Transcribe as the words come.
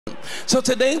So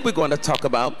today we're going to talk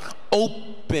about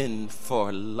open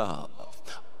for love.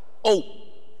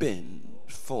 Open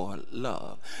for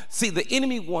love. See, the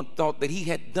enemy thought that he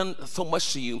had done so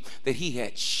much to you that he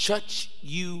had shut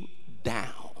you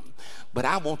down. But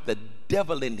I want the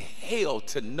devil in hell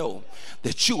to know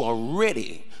that you are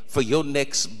ready for your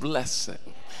next blessing.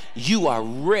 You are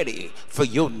ready for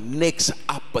your next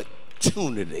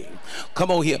opportunity.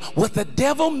 Come on here. What the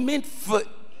devil meant for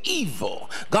evil,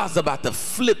 God's about to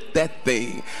flip that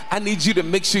thing. I need you to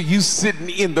make sure you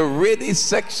sitting in the ready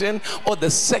section, or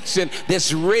the section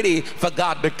that's ready for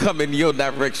God to come in your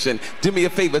direction. Do me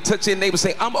a favor, touch your neighbor,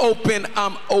 say, I'm open,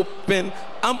 I'm open,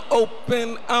 I'm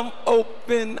open, I'm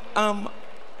open, I'm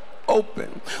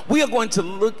open. We are going to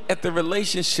look at the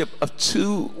relationship of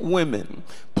two women.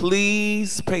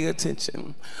 Please pay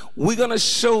attention. We're going to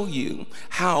show you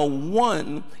how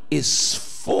one is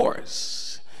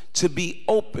forced to be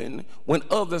open when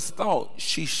others thought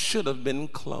she should have been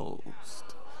closed.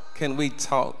 Can we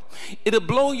talk? It'll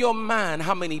blow your mind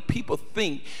how many people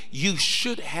think you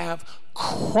should have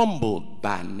crumbled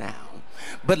by now.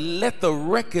 But let the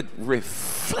record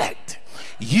reflect,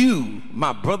 you,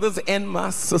 my brothers and my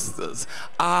sisters,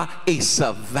 are a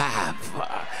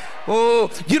survivor.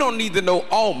 Oh, you don't need to know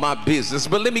all my business,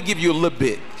 but let me give you a little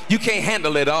bit. You can't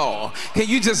handle it all. Can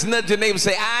you just nudge your neighbor and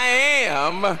say, I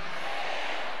am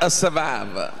a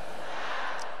survivor?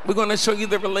 We're going to show you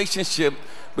the relationship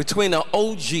between an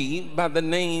OG by the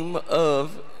name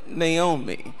of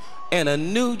Naomi and a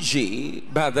new G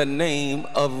by the name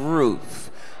of Ruth.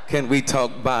 Can we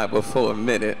talk Bible for a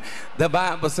minute? The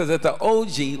Bible says that the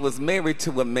OG was married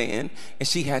to a man and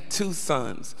she had two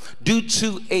sons. Due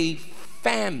to a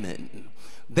famine,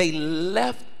 they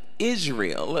left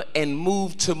Israel and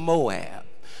moved to Moab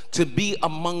to be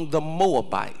among the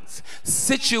Moabites.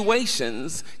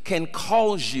 Situations can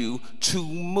cause you to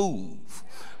move,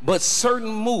 but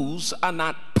certain moves are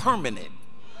not permanent.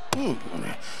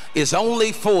 It's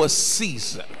only for a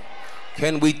season.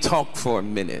 Can we talk for a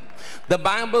minute? The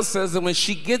Bible says that when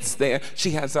she gets there,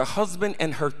 she has her husband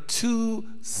and her two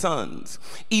sons.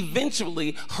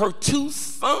 Eventually, her two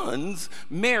sons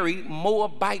marry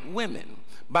Moabite women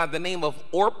by the name of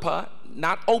Orpah,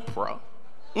 not Oprah.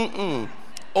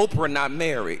 Oprah not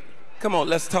married. Come on,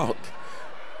 let's talk.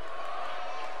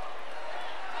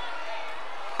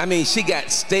 I mean, she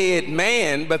got stayed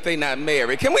man, but they not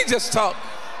married. Can we just talk?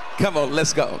 Come on,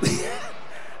 let's go.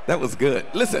 That was good.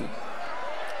 Listen,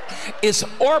 it's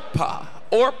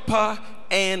Orpah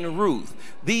and Ruth.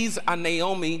 These are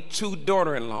Naomi, two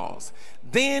daughter-in-laws.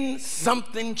 Then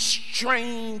something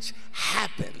strange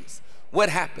happens. What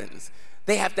happens?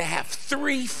 They have to have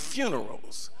 3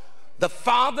 funerals. The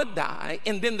father died,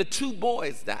 and then the 2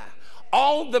 boys died.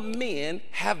 All the men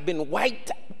have been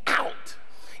wiped out,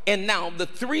 and now the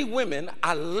 3 women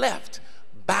are left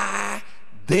by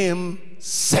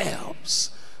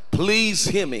themselves. Please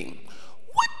hear me.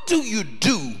 What do you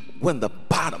do when the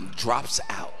bottom drops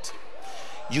out?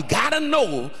 You gotta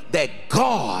know that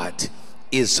God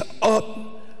is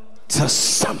up to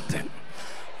something.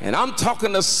 And I'm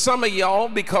talking to some of y'all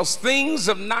because things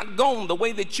have not gone the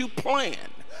way that you planned.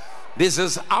 This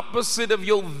is opposite of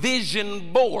your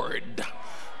vision board.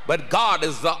 But God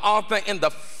is the author and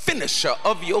the finisher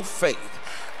of your faith.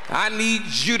 I need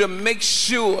you to make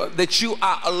sure that you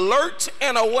are alert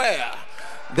and aware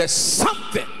that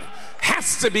something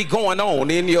has to be going on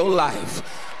in your life.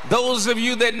 Those of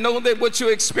you that know that what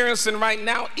you're experiencing right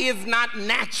now is not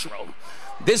natural.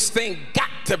 This thing got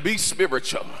to be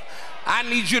spiritual. I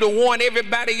need you to warn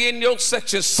everybody in your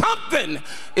section, something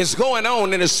is going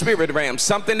on in the spirit realm.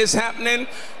 Something is happening.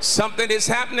 Something is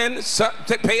happening.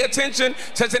 Pay attention.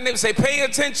 Touch the neighbor, say, pay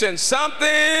attention.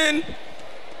 Something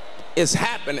is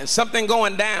happening. Something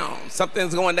going down.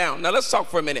 Something's going down. Now let's talk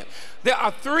for a minute. There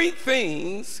are 3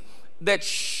 things that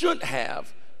should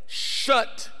have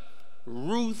shut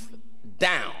Ruth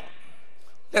down.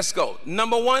 Let's go.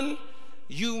 Number 1,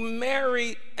 you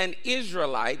married an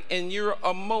Israelite and you're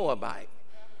a Moabite,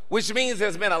 which means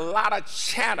there's been a lot of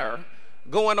chatter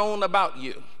going on about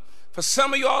you. For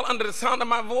some of y'all under the sound of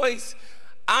my voice,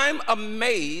 I'm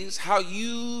amazed how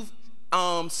you've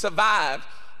survived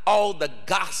all the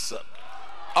gossip,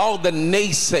 all the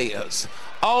naysayers,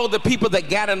 all the people that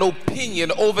got an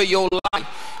opinion over your life.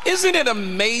 Isn't it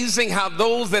amazing how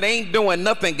those that ain't doing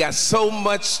nothing got so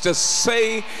much to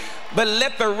say? But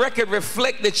let the record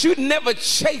reflect that you never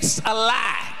chased a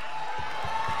lie.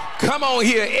 Come on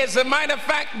here. As a matter of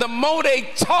fact, the more they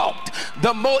talked,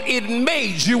 the more it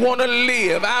made you want to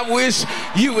live. I wish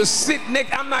you would sit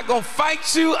next. I'm not going to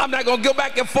fight you. I'm not going to go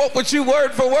back and forth with you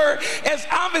word for word. As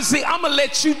obviously, I'm going to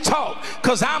let you talk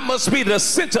because I must be the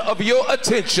center of your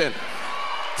attention.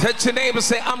 Touch your neighbor and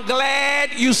say, I'm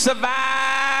glad you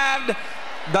survived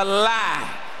the lie,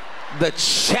 the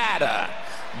chatter,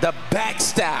 the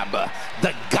backstabber,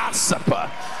 the gossiper,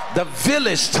 the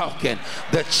village talking,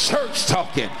 the church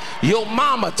talking, your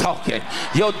mama talking,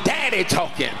 your daddy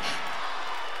talking.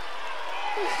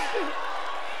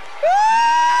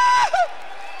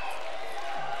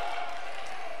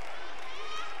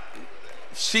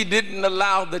 She didn't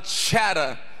allow the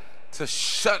chatter to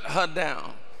shut her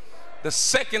down. The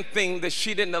second thing that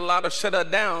she didn't allow to shut her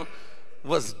down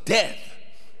was death.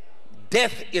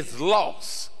 Death is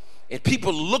loss. And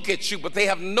people look at you, but they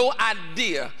have no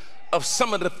idea of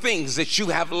some of the things that you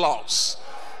have lost.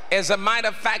 As a matter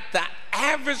of fact, the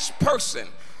average person,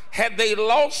 had they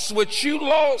lost what you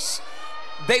lost,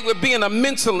 they would be in a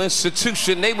mental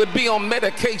institution. They would be on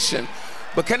medication.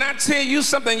 But can I tell you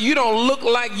something? You don't look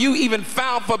like you even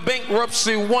filed for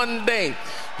bankruptcy one day.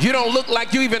 You don't look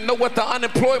like you even know what the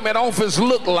unemployment office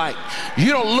look like.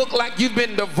 You don't look like you've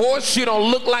been divorced. You don't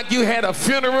look like you had a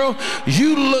funeral.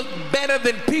 You look better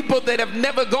than people that have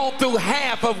never gone through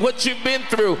half of what you've been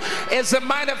through. As a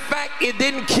matter of fact, it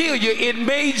didn't kill you. It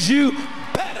made you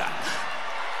better.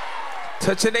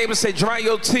 Touch your neighbor and say, dry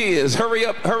your tears. Hurry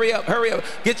up, hurry up, hurry up.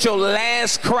 Get your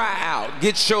last cry out.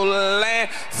 Get your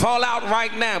last, fall out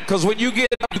right now. Because when you get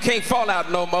up, you can't fall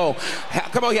out no more.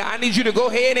 Come on here. I need you to go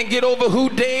ahead and get over who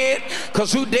dead.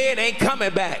 Because who dead ain't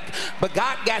coming back. But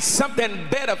God got something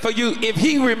better for you. If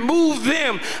he removed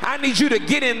them, I need you to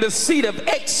get in the seat of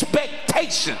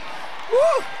expectation.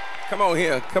 Woo. Come on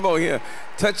here. Come on here.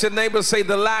 Touch your neighbor and say,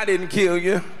 the lie didn't kill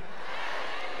you.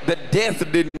 The death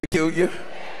didn't kill you.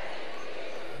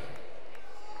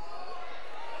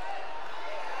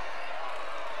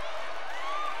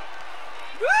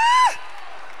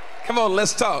 Come on,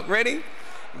 let's talk. Ready?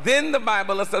 Then the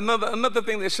Bible, another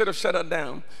thing that should have shut her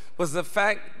down was the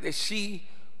fact that she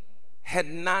had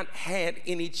not had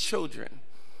any children.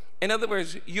 In other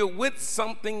words, you're with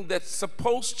something that's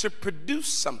supposed to produce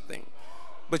something,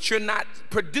 but you're not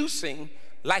producing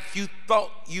like you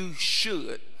thought you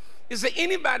should. Is there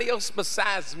anybody else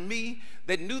besides me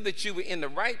that knew that you were in the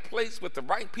right place with the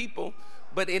right people,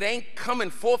 but it ain't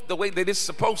coming forth the way that it's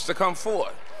supposed to come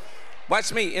forth?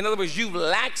 Watch me. In other words, you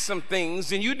lack some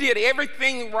things and you did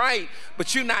everything right,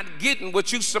 but you're not getting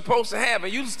what you're supposed to have.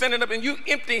 And you standing up and you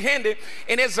empty-handed,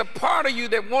 and there's a part of you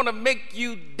that want to make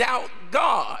you doubt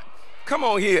God. Come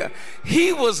on here.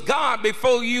 He was God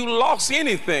before you lost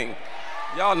anything.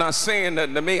 Y'all not saying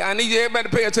nothing to me. I need everybody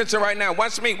to pay attention right now.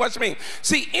 Watch me. Watch me.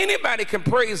 See, anybody can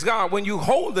praise God when you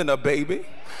holding a baby.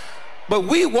 But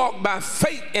we walk by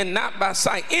faith and not by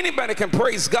sight. Anybody can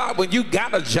praise God when you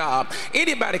got a job.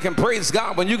 Anybody can praise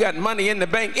God when you got money in the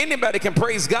bank. Anybody can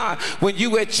praise God when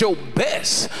you at your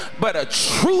best. But a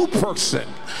true person,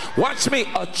 watch me,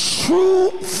 a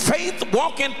true faith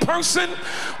walking person,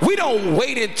 we don't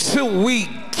wait until we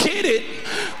get it.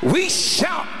 We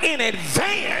shout in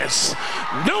advance,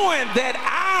 knowing that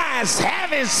eyes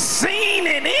haven't seen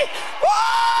any.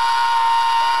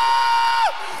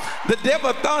 The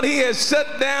devil thought he had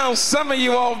shut down some of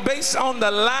you all based on the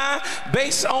lie,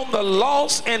 based on the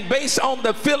loss, and based on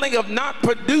the feeling of not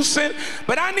producing.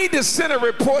 But I need to send a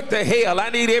report to hell. I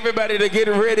need everybody to get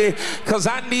ready, because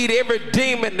I need every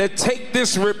demon to take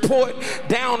this report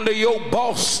down to your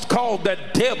boss called the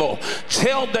devil.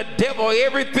 Tell the devil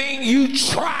everything you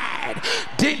tried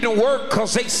didn't work,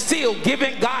 because they still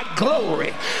giving God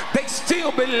glory. They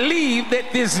still believe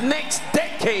that this next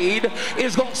decade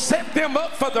is going to set them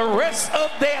up for the rest of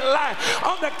their life.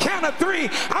 On the count of three,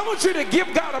 I want you to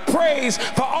give God a praise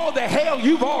for all the hell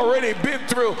you've already been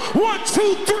through. 1,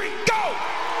 2, 3, go!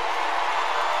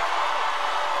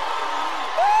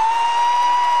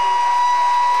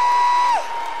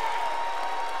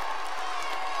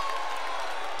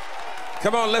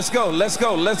 Come on, let's go, let's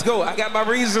go, let's go. I got my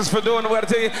reasons for doing what I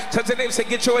tell you. Touch your neighbor, say,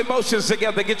 get your emotions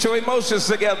together, get your emotions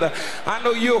together. I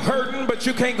know you're hurting, but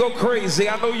you can't go crazy.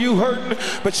 I know you're hurting,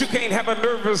 but you can't have a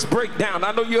nervous breakdown.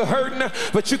 I know you're hurting,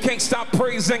 but you can't stop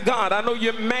praising God. I know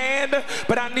you're mad,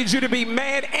 but I need you to be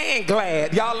mad and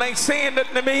glad. Y'all ain't saying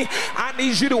nothing to me. I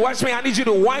need you to watch me. I need you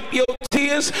to wipe your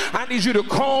tears. I need you to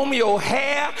comb your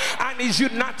hair. I need you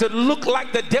not to look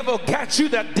like the devil got you.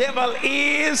 The devil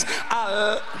is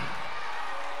a...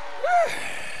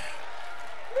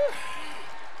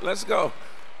 Let's go.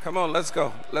 Come on, let's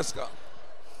go. Let's go.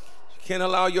 You can't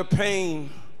allow your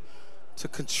pain to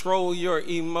control your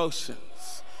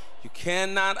emotions. You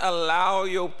cannot allow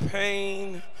your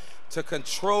pain to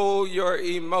control your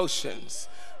emotions.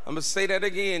 I'm going to say that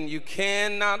again. You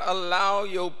cannot allow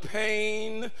your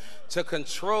pain to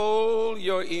control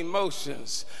your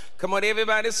emotions. Come on,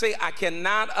 everybody say, I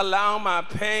cannot allow my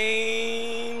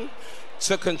pain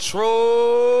to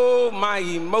control my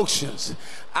emotions.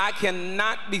 I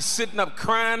cannot be sitting up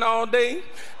crying all day.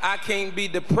 I can't be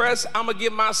depressed. I'm going to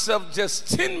give myself just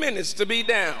 10 minutes to be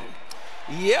down.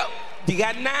 Yep, you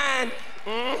got 9.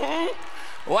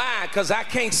 Why? Because I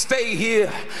can't stay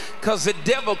here, because the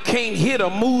devil can't hit a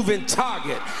moving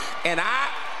target. And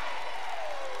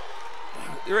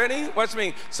you ready? Watch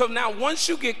me. So now once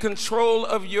you get control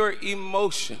of your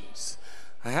emotions,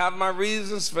 I have my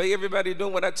reasons for everybody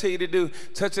doing what I tell you to do.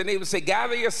 Touch your neighbor and say,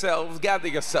 gather yourselves, gather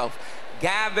yourself,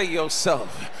 gather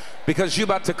yourself, because you're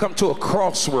about to come to a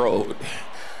crossroad.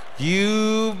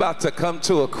 You about to come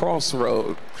to a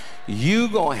crossroad. You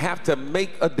gonna have to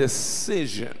make a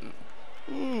decision.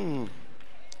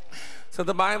 So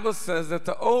the Bible says that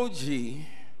the OG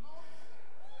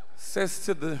says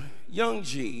to the young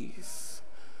G's,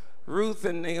 Ruth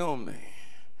and Naomi,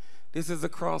 this is a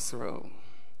crossroad.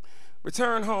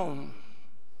 Return home,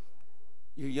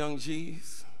 you young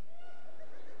G's.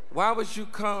 Why would you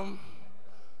come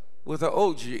with an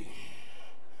OG?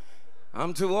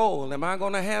 I'm too old. Am I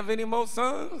gonna have any more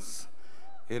sons?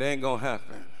 It ain't gonna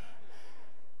happen.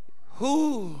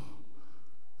 Who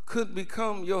could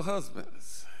become your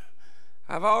husbands?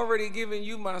 I've already given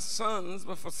you my sons,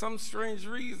 but for some strange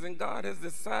reason, God has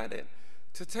decided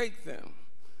to take them.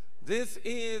 This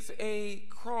is a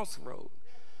crossroad.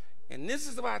 And this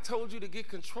is why I told you to get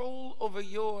control over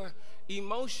your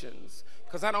emotions,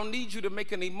 because I don't need you to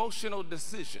make an emotional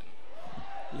decision.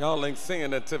 Y'all ain't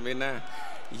saying that to me now.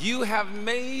 You have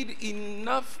made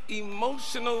enough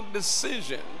emotional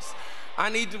decisions. I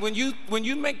need to, when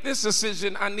you make this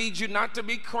decision, I need you not to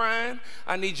be crying.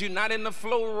 I need you not in the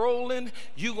flow rolling.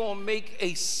 You're going to make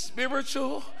a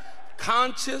spiritual,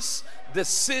 conscious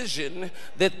decision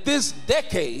that this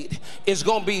decade is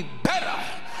going to be better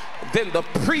than the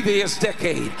previous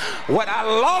decade. What I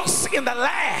lost in the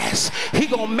last, he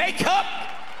going to make up.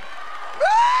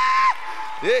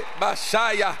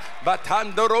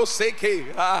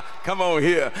 Come on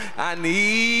here. I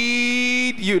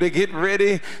need you to get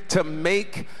ready to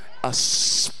make a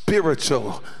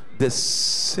spiritual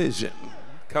decision.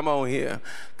 Come on here.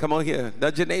 Come on here.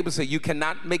 Nudge your neighbor, say, you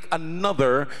cannot make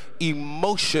another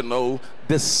emotional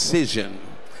decision.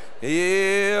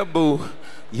 Yeah, boo.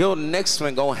 Your next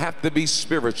one gonna have to be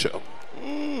spiritual.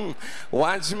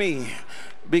 Watch me.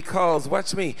 Because,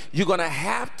 watch me, you're gonna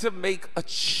have to make a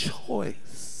choice.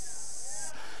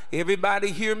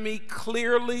 Everybody hear me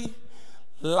clearly?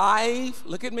 Life,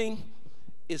 look at me,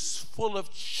 is full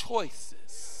of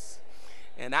choices.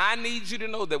 And I need you to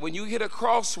know that when you hit a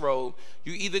crossroad,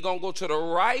 you either gonna go to the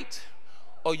right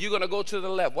or you're gonna go to the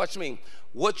left. Watch me.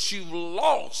 What you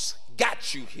lost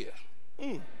got you here.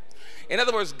 In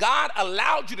other words, God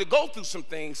allowed you to go through some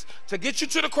things to get you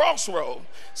to the crossroad.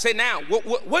 Say now,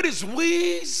 what is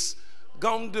we's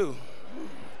gonna do?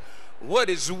 What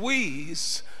is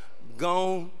we's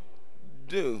gonna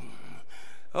do?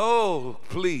 Oh,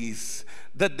 please.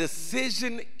 The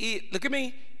decision is, look at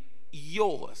me,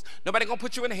 yours. Nobody gonna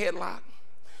put you in a headlock.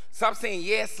 Stop saying,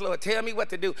 yes, Lord, tell me what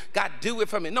to do. God, do it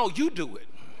for me. No, you do it.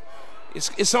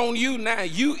 It's on you now.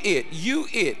 You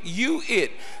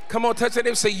it. Come on, touch that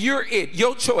and say, you're it.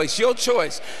 Your choice, your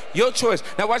choice, your choice.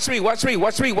 Now watch me.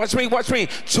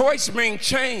 Choice brings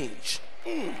change.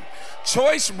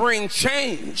 Choice brings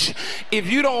change. If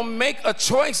you don't make a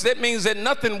choice, that means that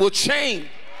nothing will change.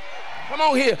 Come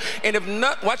on here. And if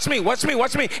not, watch me.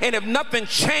 And if nothing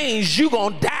changed, you're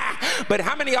gonna die. But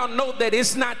how many of y'all know that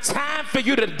it's not time for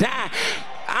you to die?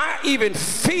 I even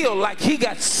feel like he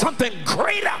got something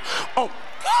greater on.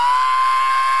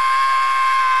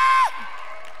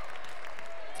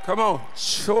 Come on.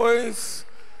 Choice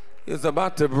is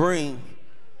about to bring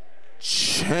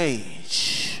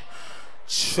change.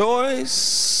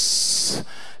 Choice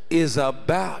is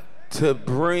about to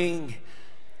bring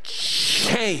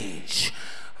change.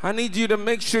 I need you to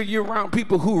make sure you're around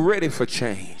people who are ready for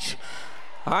change.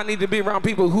 I need to be around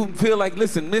people who feel like,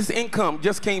 listen, this income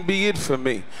just can't be it for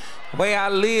me. The way I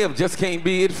live just can't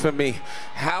be it for me.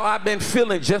 How I've been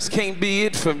feeling just can't be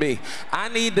it for me. I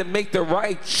need to make the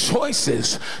right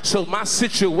choices so my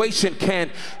situation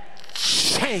can change.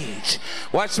 change.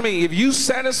 Watch me. If you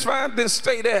satisfied, then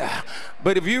stay there.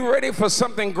 But if you're ready for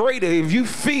something greater, if you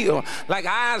feel like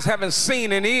eyes haven't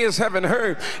seen and ears haven't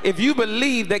heard, if you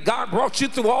believe that God brought you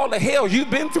through all the hell you've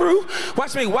been through,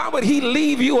 watch me, why would he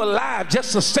leave you alive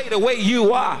just to stay the way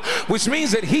you are? Which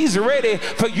means that he's ready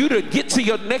for you to get to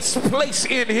your next place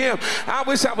in him. I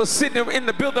wish I was sitting in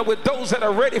the building with those that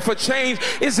are ready for change.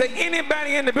 Is there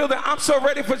anybody in the building? I'm so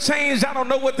ready for change, I don't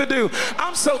know what to do.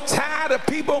 I'm so tired of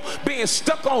people being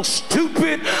stuck on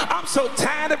stupid. I'm so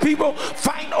tired of people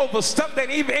fighting over stuff that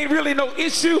ain't really no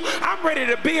issue. I'm ready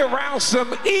to be around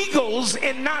some eagles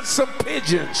and not some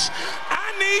pigeons.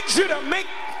 I need you to make...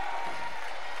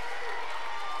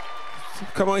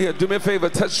 Come on here, do me a favor,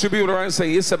 touch two people around and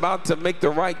say, it's about to make the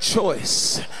right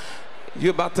choice.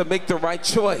 You're about to make the right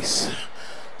choice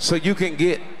so you can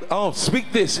get, oh,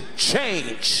 speak this,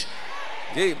 change.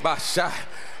 And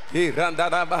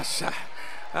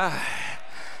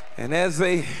as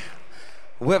they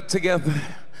wept together,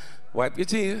 wipe your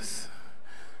tears.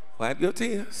 Wipe your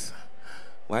tears.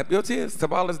 Wipe your tears.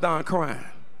 Tabal is done crying.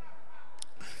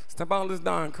 Tabal is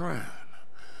done crying.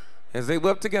 As they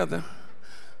wept together,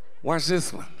 watch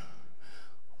this one.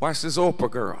 Watch this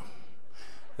Oprah girl.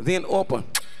 And then Oprah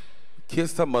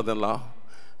kissed her mother-in-law.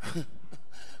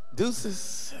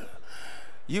 Deuces.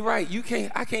 You right.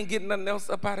 I can't get nothing else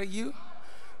up out of you.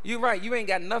 You right. You ain't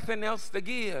got nothing else to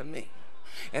give me.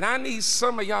 And I need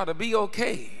some of y'all to be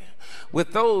okay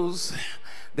with those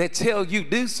that tell you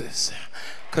deuces,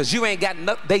 because you ain't got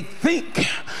nothing. They think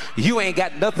you ain't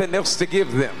got nothing else to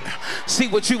give them. See,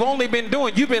 what you've only been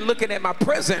doing, you've been looking at my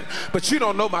present, but you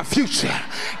don't know my future.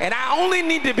 And I only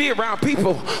need to be around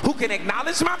people who can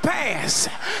acknowledge my past.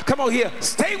 Come on here,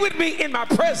 stay with me in my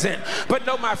present, but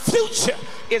know my future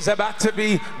is about to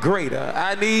be greater.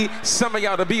 I need some of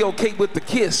y'all to be okay with the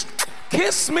kiss.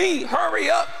 Kiss me, hurry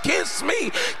up, kiss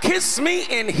me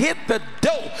and hit the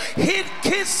door.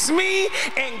 Kiss me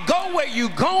and go where you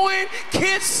going.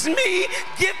 Kiss me,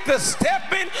 get the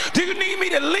stepping. Do you need me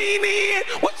to lean in?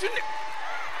 What you need?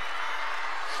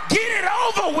 Get it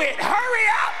over with, hurry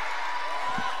up.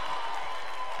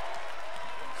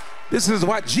 This is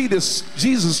why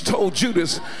Jesus told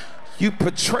Judas, you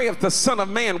betrayeth the Son of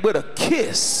Man with a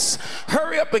kiss.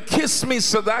 Hurry up and kiss me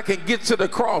so that I can get to the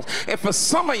cross. And for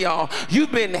some of y'all,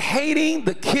 you've been hating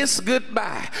the kiss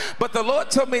goodbye. But the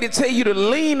Lord told me to tell you to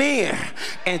lean in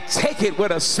and take it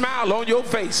with a smile on your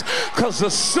face. Because the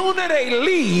sooner they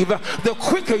leave, the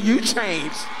quicker you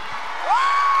change.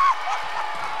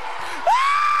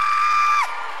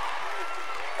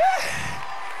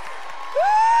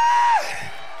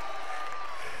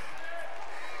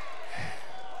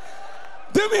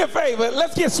 Do me a favor,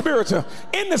 let's get spiritual.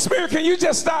 In the spirit, can you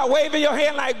just start waving your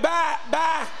hand like bye,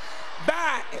 bye,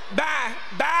 bye, bye,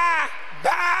 bye,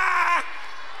 bye,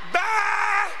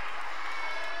 bye.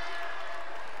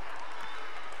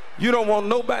 You don't want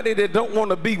nobody that don't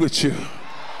want to be with you.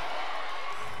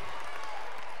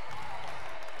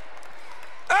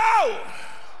 Oh,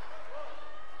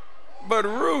 but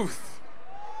Ruth,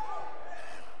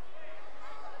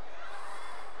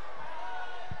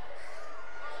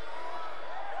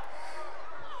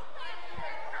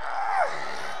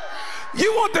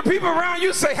 you want the people around you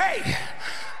to say, hey,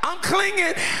 I'm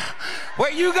clinging. Where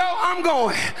you go, I'm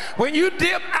going. When you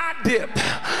dip, I dip.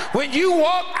 When you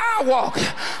walk, I walk.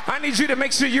 I need you to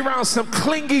make sure you're around some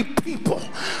clingy people.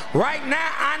 Right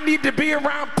now, I need to be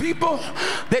around people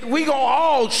that we gonna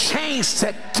all change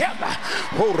together.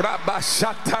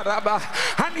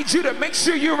 I need you to make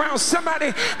sure you're around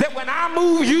somebody that when I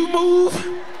move, you move.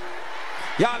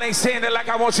 Y'all ain't saying it like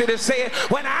I want you to say it.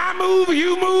 When I move,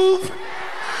 you move.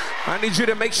 I need you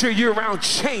to make sure you're around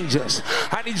changers.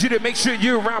 I need you to make sure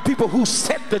you're around people who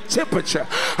set the temperature.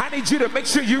 I need you to make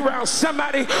sure you're around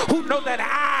somebody who know that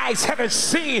eyes haven't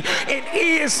seen and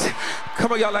ears.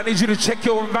 Come on, y'all, I need you to check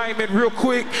your environment real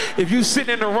quick. If you sit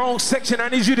in the wrong section, I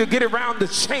need you to get around the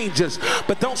changers.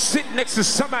 But don't sit next to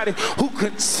somebody who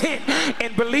content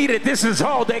and believe that this is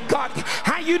all that God.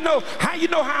 How you know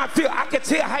how I feel? I can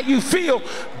tell how you feel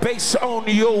based on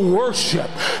your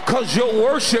worship. Because your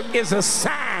worship is a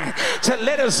sign to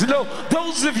let us know.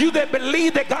 Those of you that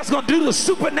believe that God's going to do the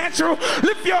supernatural,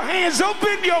 lift your hands,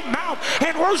 open your mouth,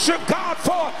 and worship God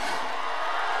for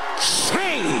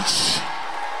change.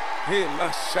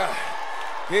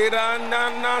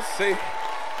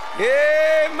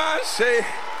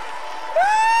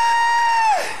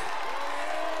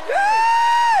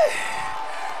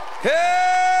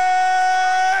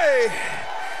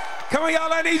 Come on,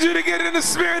 y'all, I need you to get in the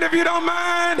spirit if you don't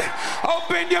mind.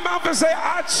 Open your mouth and say,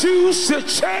 I choose to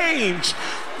change.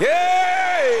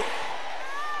 Yay!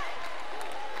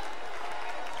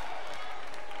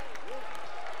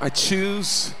 I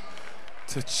choose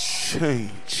to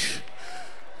change.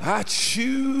 I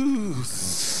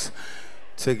choose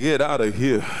to get out of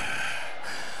here.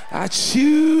 I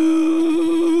choose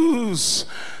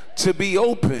to be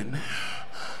open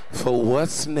for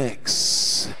what's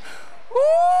next. Ooh,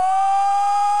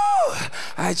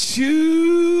 I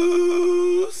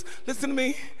choose, listen to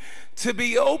me, to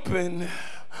be open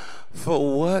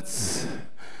for what's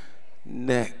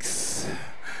next.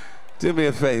 Do me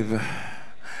a favor.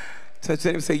 Touch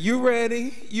them and say, you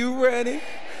ready? You ready?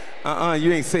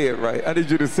 You ain't say it right. I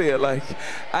need you to say it like,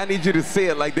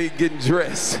 they getting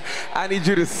dressed. I need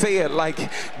you to say it like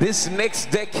this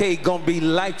next decade gonna be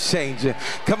life-changing.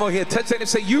 Come on here, touch that and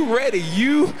say, you ready?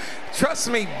 You, trust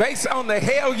me, based on the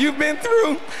hell you've been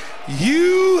through,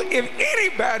 you, if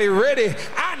anybody ready,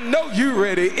 I know you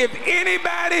ready. If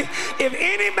anybody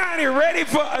ready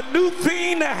for a new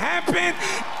thing to happen,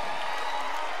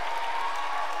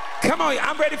 come on,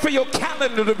 I'm ready for your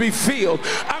calendar to be filled.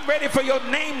 I'm ready for your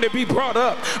name to be brought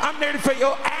up. I'm ready for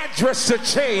your address to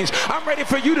change. I'm ready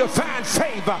for you to find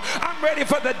favor. I'm ready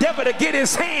for the devil to get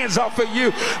his hands off of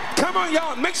you. Come on,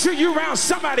 y'all, make sure you're around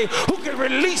somebody who can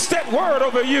release that word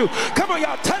over you. Come on,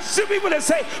 y'all, touch two people and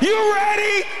say, you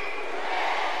ready?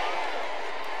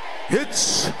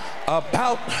 It's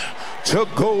about to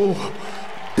go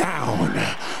down.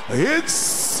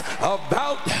 It's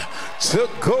about to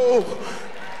go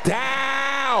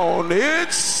down.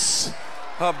 It's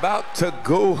about to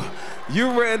go.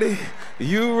 You ready?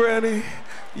 You ready?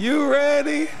 You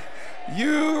ready?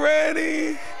 You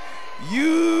ready?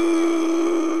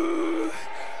 You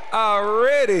are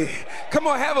ready. Come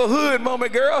on, have a hood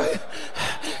moment, girl.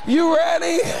 You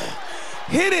ready?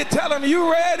 Hit it. Tell them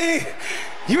you ready.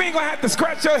 You ain't gonna have to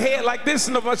scratch your head like this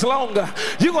no much longer.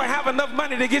 You're gonna have enough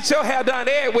money to get your hair done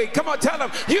every week. Come on, tell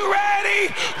them you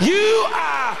ready. You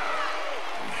are.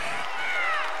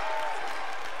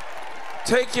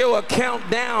 Take your account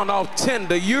down off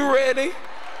Tinder. You ready?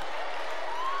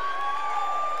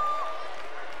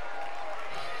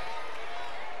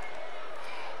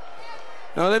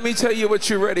 Now let me tell you what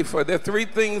you're ready for. There are three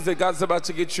things that God's about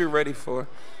to get you ready for.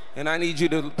 And I need you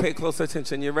to pay close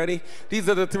attention. You ready? These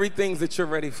are the three things that you're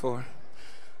ready for.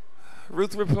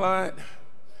 Ruth replied,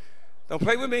 don't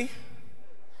play with me.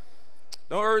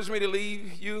 Don't urge me to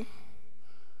leave you.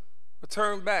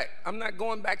 Turn back. I'm not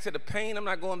going back to the pain. I'm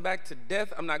not going back to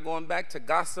death. I'm not going back to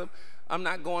gossip. I'm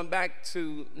not going back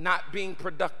to not being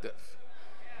productive.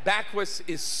 Backwards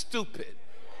is stupid.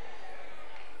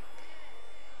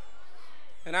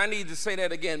 And I need to say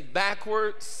that again.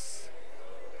 Backwards.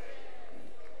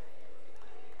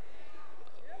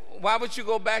 Why would you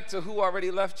go back to who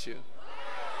already left you?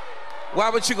 Why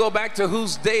would you go back to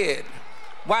who's dead?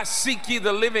 Why seek ye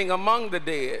the living among the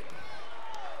dead?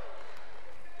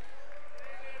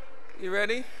 You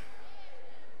ready?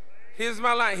 Here's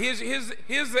my line. Here's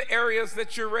the areas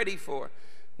that you're ready for.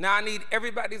 Now I need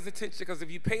everybody's attention, because if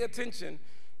you pay attention,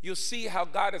 you'll see how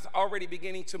God is already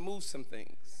beginning to move some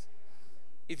things.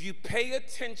 If you pay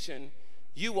attention,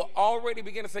 you will already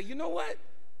begin to say, you know what?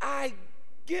 I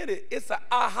get it. It's an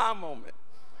aha moment.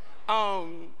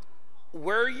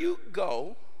 Where you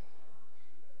go,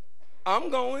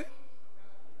 I'm going.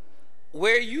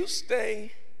 Where you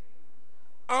stay,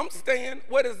 I'm staying.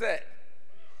 What is that?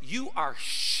 You are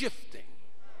shifting.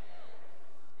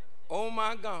 Oh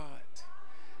my God.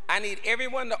 I need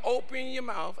everyone to open your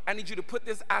mouth. I need you to put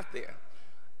this out there.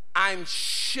 I'm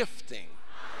shifting.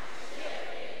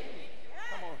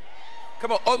 Come on.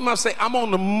 Come on. Open your mouth, say, I'm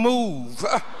on the move.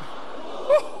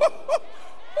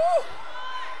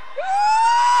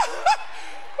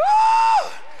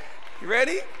 You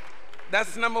ready?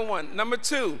 That's number one. Number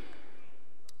two.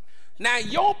 Now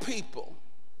your people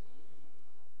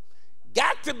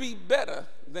got to be better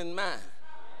than mine.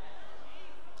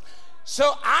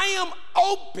 So I am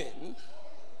open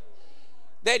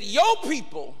that your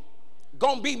people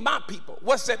gonna be my people.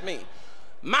 What's that mean?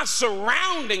 My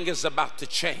surrounding is about to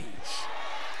change.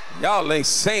 Y'all ain't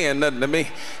saying nothing to me.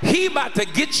 He about to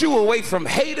get you away from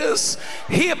haters.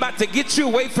 He about to get you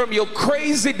away from your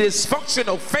crazy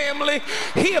dysfunctional family.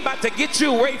 He about to get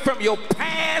you away from your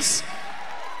past.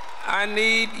 I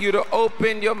need you to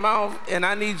open your mouth, and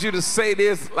I need you to say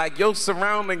this like your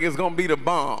surrounding is gonna be the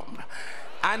bomb.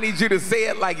 I need you to say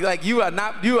it like you are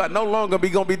no longer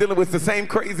gonna be dealing with the same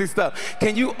crazy stuff.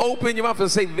 Can you open your mouth and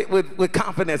say with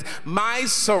confidence, my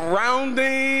surrounding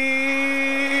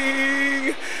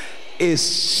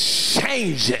is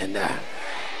changing,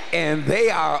 and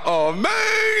they are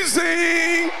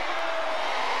amazing.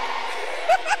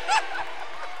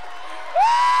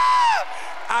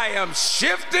 I am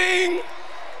shifting.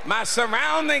 My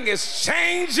surrounding is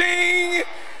changing,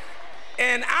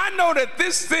 And I know that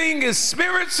this thing is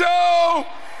spiritual.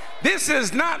 This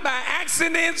is not by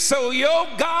accident, so your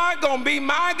God gonna be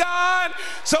my God.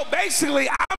 So basically,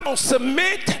 I'm gonna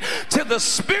submit to the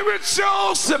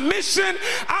spiritual submission.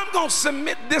 I'm gonna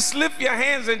submit this. Lift your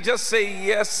hands and just say,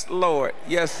 yes, Lord,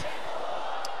 yes.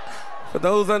 For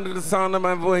those under the sound of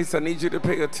my voice, I need you to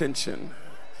pay attention.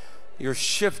 You're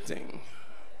shifting.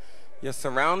 Your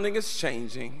surrounding is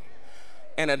changing,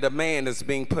 and a demand is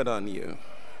being put on you.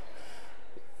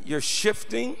 You're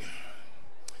shifting.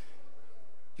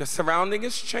 Your surrounding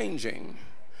is changing,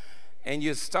 and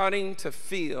you're starting to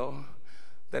feel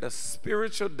that a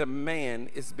spiritual demand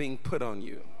is being put on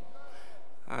you.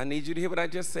 I need you to hear what I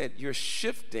just said. You're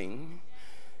shifting.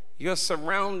 Your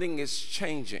surrounding is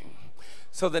changing.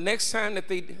 So the next time that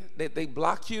they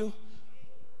block you,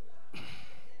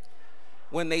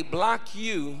 when they block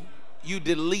you, you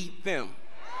delete them.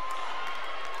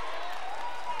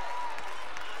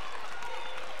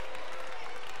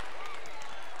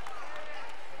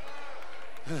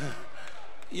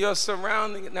 Your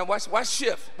surrounding. Now watch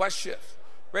shift. Watch shift.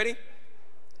 Ready?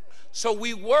 So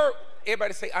we work.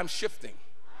 Everybody say, I'm shifting.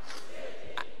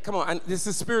 Come on, this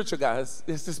is spiritual, guys.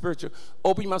 This is spiritual.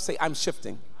 Open your mouth, say, I'm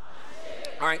shifting.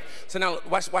 All right, so now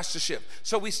watch the shift.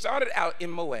 So we started out in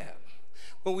Moab.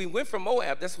 When we went from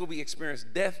Moab, that's where we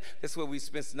experienced death. That's where we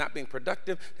experienced not being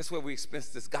productive. That's where we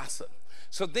experienced this gossip.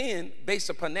 So then, based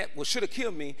upon that, what should have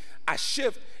killed me, I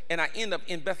shift and I end up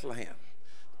in Bethlehem.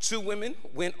 2 women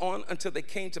went on until they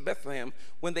came to Bethlehem.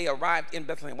 When they arrived in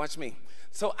Bethlehem, watch me.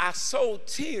 So I sowed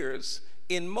tears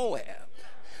in Moab,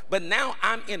 but now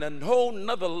I'm in a whole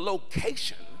nother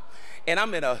location. And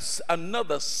I'm in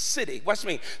another city. Watch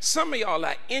me. Some of y'all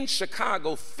are in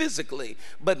Chicago physically,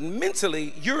 but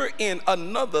mentally you're in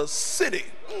another city.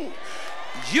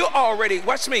 You already,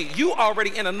 watch me, you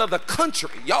already in another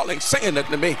country. Y'all ain't saying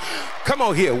nothing to me. Come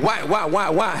on here.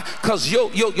 Why? Because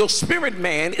your spirit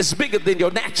man is bigger than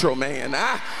your natural man.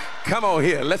 Come on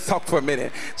here. Let's talk for a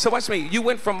minute. So watch me. You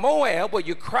went from Moab where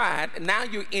you cried, and now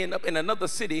you end up in another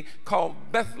city called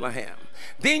Bethlehem.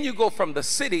 Then you go from the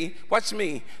city, watch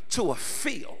me, to a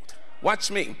field.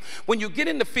 Watch me. When you get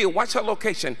in the field, watch her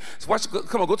location. So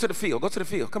come on, go to the field. Go to the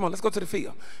field. Come on, let's go to the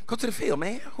field. Go to the field,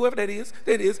 man. Whoever that is,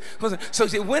 there it is. So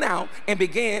she went out and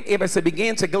began, everybody said,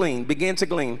 began to glean.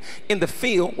 In the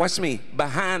field, watch me,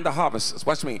 behind the harvests.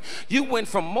 Watch me. You went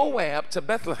from Moab to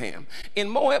Bethlehem. In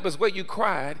Moab is where you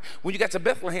cried. When you got to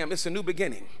Bethlehem, it's a new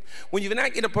beginning. When you now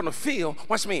get up on the field,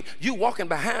 watch me, you walking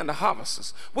behind the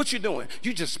harvests. What you doing?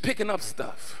 You just picking up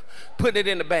stuff, putting it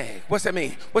in the bag. What's that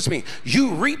mean? What's it mean?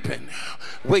 You reaping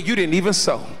where you didn't even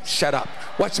sow. Shut up.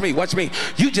 Watch me.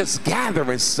 You just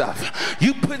gathering stuff.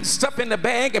 You putting stuff in the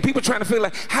bag, and people trying to feel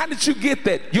like, how did you get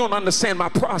that? You don't understand my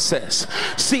process.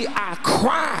 See, I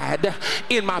cried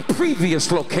in my previous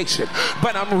location,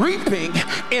 but I'm reaping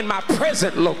in my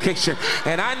present location.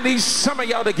 And I need some of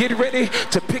y'all to get ready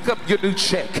to pick up your new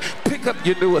check, pick up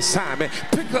your new assignment,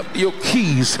 pick up your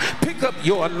keys, pick up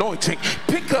your anointing,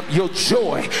 pick up your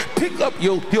joy, pick up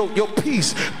your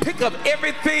peace, pick up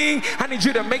everything. I need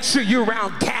you to make sure you're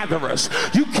around gatherers.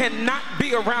 You cannot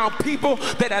be around people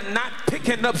that are not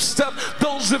picking up stuff.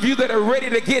 Those of you that are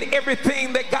ready to get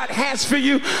everything that God has for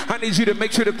you, I need you to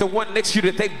make sure that the one next to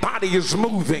you, that their body is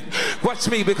moving. Watch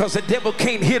me, because the devil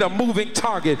can't hit a moving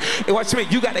target. And watch me,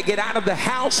 you got to get out of the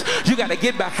house. You got to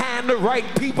get behind the right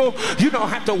people. You don't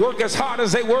have to work as hard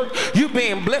as they work. You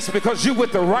being blessed because you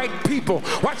with the right people.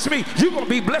 Watch me, you're going to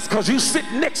be blessed because you sit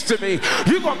next to me.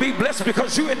 You're going to be blessed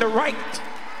because you're in the right.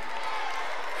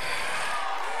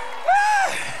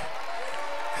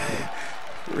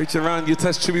 Reach around you,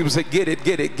 touch 2 people, say, get it.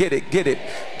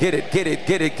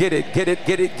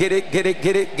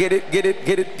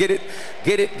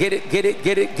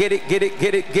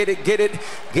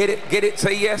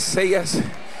 Say yes.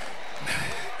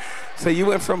 Say you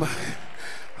went from,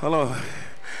 hold on.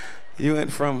 You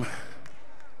went from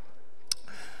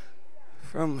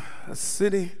a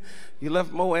city, you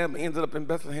left Moab and ended up in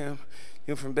Bethlehem.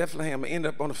 You went from Bethlehem and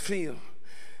ended up on a field.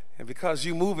 And because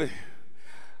you moving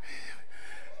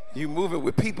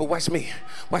with people, watch me.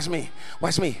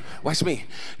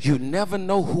 You never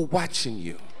know who watching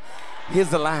you. Here's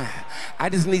the line. I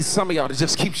just need some of y'all to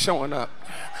just keep showing up.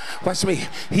 Watch me.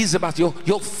 He's about your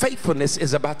faithfulness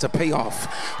is about to pay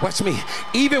off. Watch me.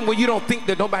 Even when you don't think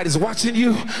that nobody's watching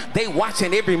you, they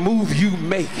watching every move you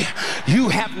make. You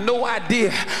have no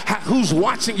idea who's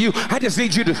watching you. I just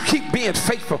need you to keep being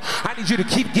faithful. I need you to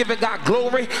keep giving God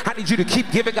glory. I need you to keep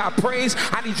giving God praise.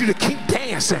 I need you to keep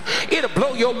dancing. It'll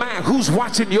blow your mind who's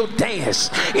watching your dance.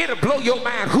 It'll blow your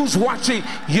mind who's watching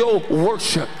your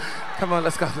worship. Come on,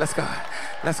 let's go.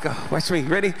 Let's go. Watch me.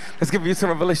 Ready? Let's give you some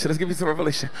revelation. Let's give you some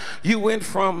revelation. You went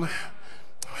from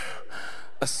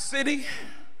a city.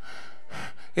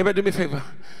 Everybody do me a favor.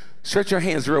 Stretch your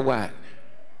hands real wide.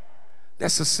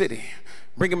 That's a city.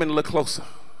 Bring them in a little closer.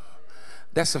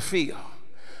 That's a field.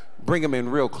 Bring them in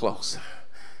real close.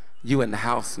 You in the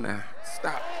house now.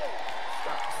 Stop.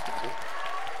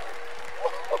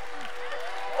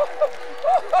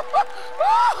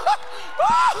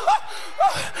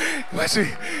 Watch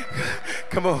me.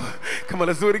 Come on,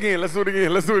 let's do it again. Hold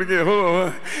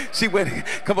on. She went,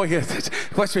 come on here.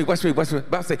 Watch me. About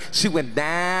to say, she went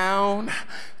down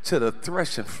to the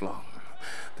threshing floor.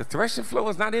 The threshing floor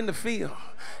is not in the field.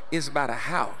 It's by the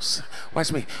house.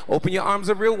 Watch me. Open your arms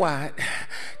up real wide.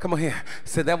 Come on here.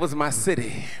 Say, that was my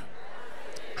city.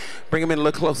 Bring them in a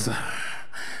little closer.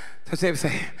 Touch them and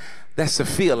say, that's the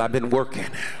field I've been working.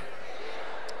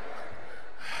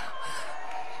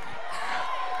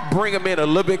 Bring them in a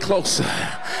little bit closer.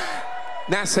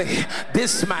 Now say,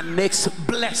 this is my next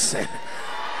blessing.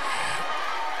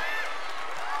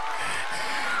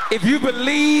 If you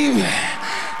believe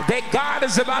that God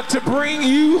is about to bring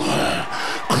you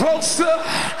closer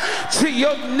to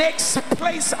your next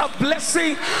place of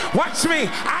blessing, watch me.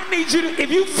 I need you to, if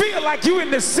you feel like you're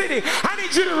in the city, I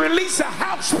need you to release a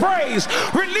house praise.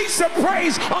 Release a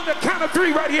praise on the count of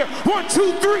 3 right here. 1,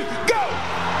 2, 3, go.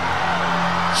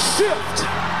 Shift.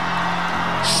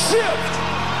 Shift.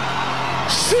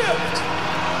 Shift.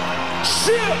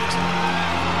 Shift.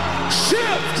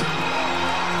 Shift.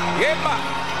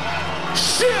 Yeah,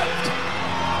 shift.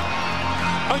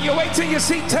 On your way to your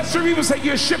seat, touch the people, say,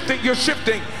 you're shifting, you're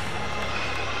shifting.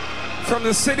 From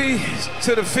the city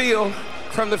to the field,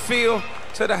 from the field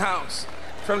to the house,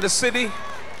 from the city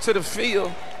to the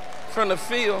field, from the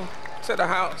field to the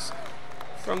house,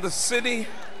 from the city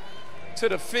to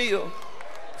the field,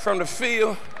 from the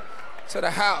field to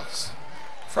the house,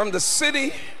 from the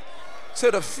city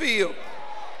to the field,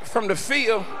 from the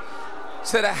field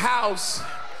to the house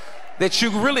that you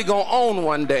really gonna own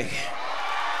one day.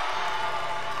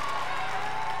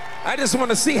 I just want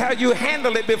to see how you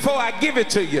handle it before I give it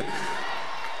to you.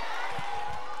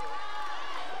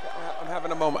 I'm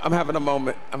having a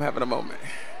moment.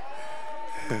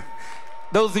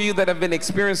 Those of you that have been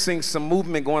experiencing some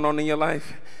movement going on in your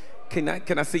life, can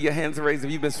I see your hands raised?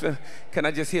 If you've been, can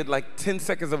I just hear like 10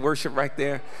 seconds of worship right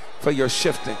there for your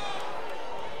shifting?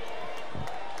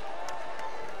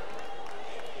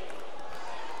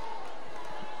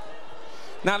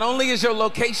 Not only is your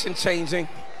location changing,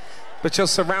 but your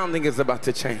surrounding is about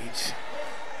to change.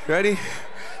 Ready?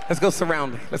 Let's go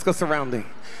surrounding. Let's go surrounding.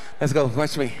 Let's go.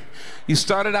 Watch me. You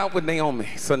started out with Naomi.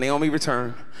 So Naomi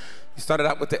returned. You started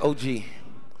out with the OG,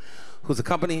 who's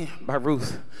accompanied by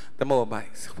Ruth, the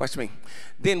Moabites. Watch me.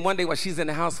 Then one day while she's in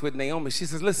the house with Naomi, she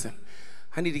says, listen,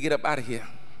 I need to get up out of here.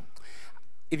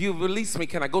 If you release me,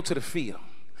 can I go to the field?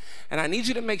 And I need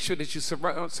you to make sure that you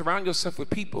surround yourself with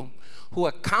people who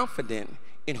are confident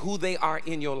in who they are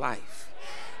in your life,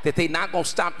 that they're not going to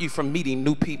stop you from meeting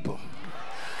new people.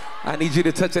 I need you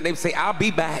to touch their name and say, I'll be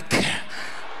back,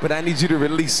 but I need you to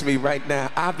release me right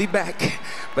now. I'll be back,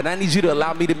 but I need you to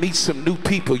allow me to meet some new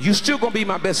people. You still going to be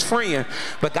my best friend,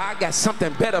 but God got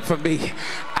something better for me.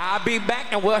 I'll be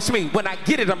back, and watch me. When I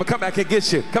get it, I'm going to come back and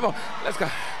get you. Come on, let's go.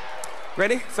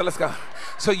 Ready? So let's go.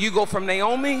 So you go from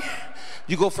Naomi,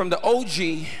 you go from the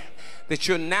OG, that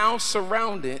you're now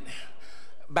surrounded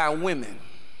by women.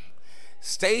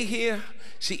 Stay here.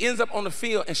 She ends up on the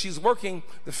field, and she's working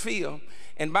the field.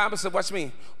 And Bible said, watch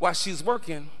me, while she's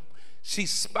working,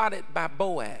 she's spotted by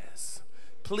Boaz.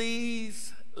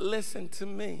 Please listen to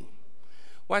me.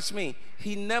 Watch me.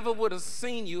 He never would have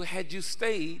seen you had you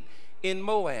stayed in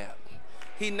Moab.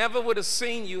 He never would have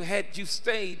seen you had you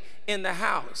stayed in the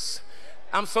house.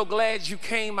 I'm so glad you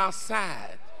came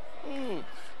outside.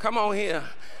 Come on here.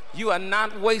 You are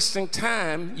not wasting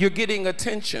time. You're getting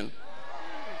attention.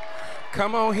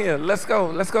 Come on here. Let's go.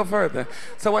 Let's go further.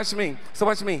 So watch me.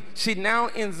 She now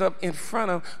ends up in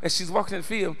front of, as she's walking in the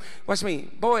field. Watch me.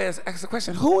 Boaz asks the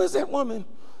question, who is that woman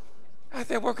out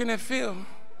there working that field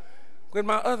with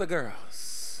my other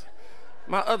girls,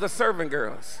 my other servant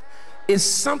girls? It's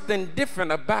something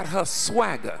different about her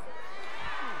swagger.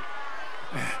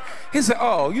 He said,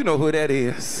 oh, you know who that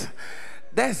is.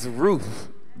 That's Ruth,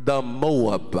 the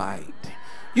Moabite.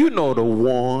 You know, the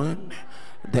one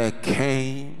that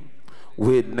came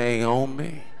with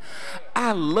Naomi.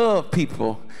 I love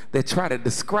people that try to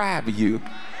describe you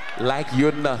like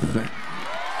you're nothing.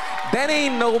 That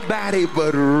ain't nobody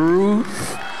but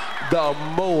Ruth, the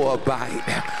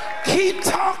Moabite. Keep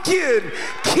talking,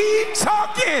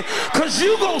 because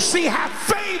you gonna see how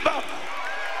favor.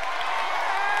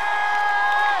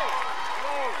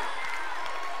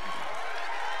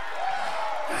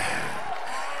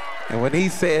 And when he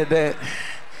said that,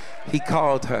 he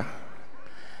called her.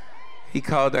 He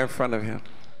called her in front of him.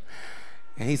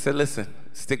 And he said, listen,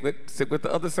 stick with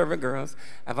the other servant girls.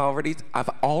 I've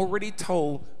already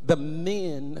told the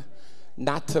men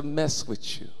not to mess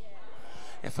with you.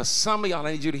 And for some of y'all,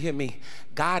 I need you to hear me.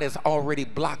 God has already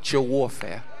blocked your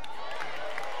warfare.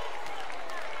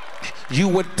 You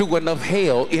went through enough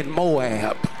hell in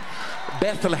Moab.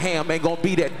 Bethlehem ain't gonna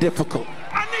be that difficult.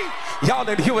 Y'all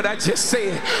didn't hear what I just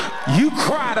said. You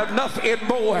cried enough in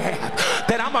Moab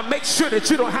that I'm gonna make sure that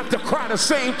you don't have to cry the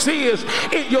same tears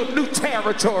in your new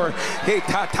territory. Hey,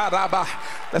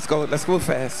 let's go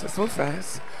fast. Let's move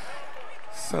fast.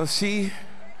 So she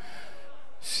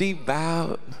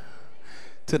bowed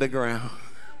to the ground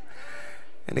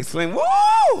and exclaimed,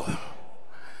 "Whoa!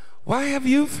 Why have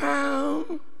you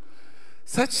found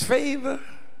such favor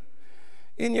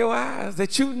in your eyes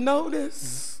that you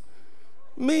notice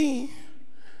me,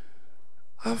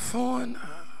 a foreigner?"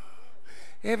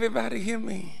 Everybody hear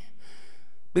me.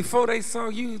 Before they saw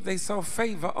you, they saw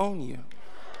favor on you.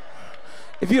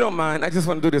 If you don't mind, I just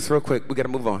want to do this real quick. We got to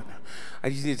move on. I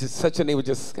just need to touch your neighbor.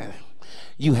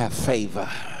 You have favor.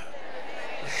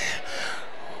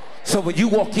 So when you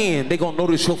walk in, they're going to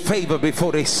notice your favor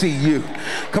before they see you.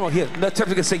 Come on here.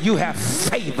 Let's say you have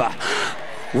favor.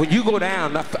 When you go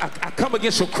down, I come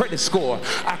against your credit score.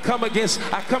 I come against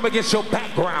your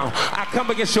background. I come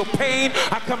against your pain.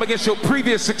 I come against your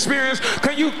previous experience.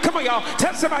 Come on, y'all,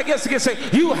 tell somebody else again, say,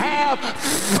 you have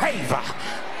favor.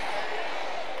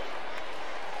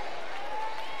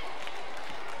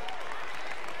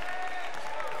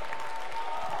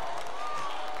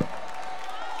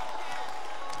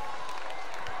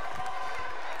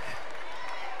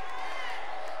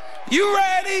 You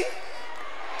ready?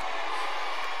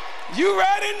 You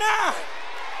ready now?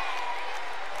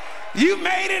 You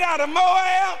made it out of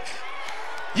Moab.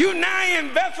 You now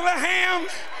in Bethlehem.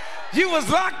 You was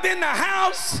locked in the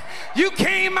house. You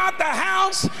came out the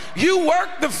house. You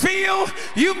worked the field.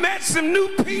 You met some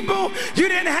new people. You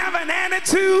didn't have an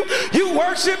attitude. You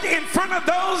worshiped in front of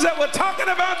those that were talking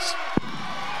about you.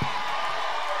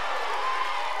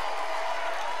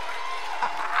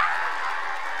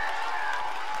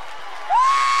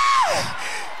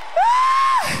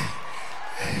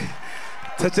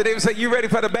 Touch your neighbor and say, you ready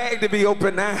for the bag to be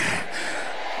open now?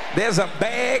 There's a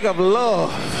bag of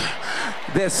love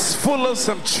that's full of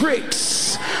some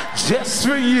tricks just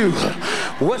for you.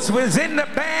 What was in the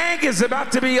bag is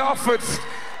about to be offered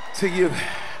to you.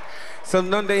 So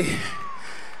one day,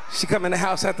 she come in the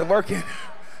house after working,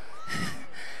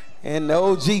 and the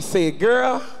OG said,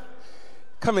 girl,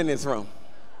 come in this room.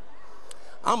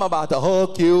 I'm about to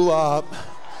hook you up.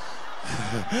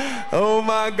 Oh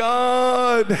my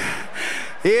God.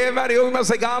 Everybody must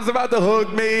say, God's about to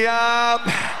hook me up.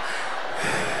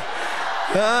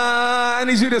 I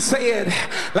need you to say it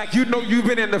like you know you've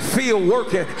been in the field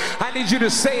working. I need you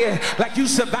to say it like you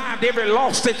survived every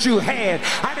loss that you had.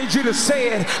 I need you to say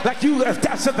it like you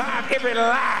survived every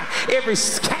lie, every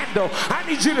scandal. I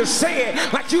need you to say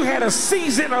it like you had a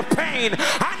season of pain.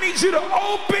 I need you to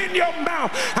open your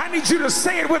mouth. I need you to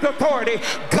say it with authority.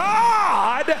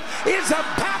 God is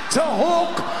about to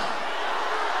hook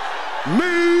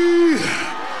me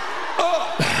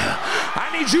up. I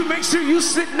need you to make sure you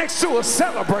sit next to a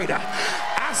celebrator.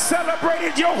 I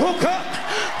celebrated your hookup.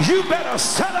 You better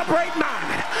celebrate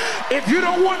mine. If you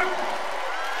don't want to,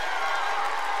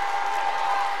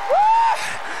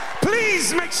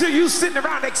 please make sure you sitting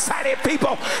around excited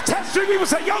people. Tell three people,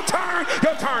 say, your turn,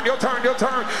 your turn, your turn, your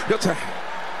turn, your turn.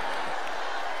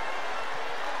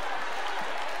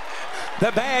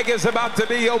 The bag is about to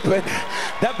be open.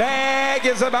 The bag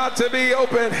is about to be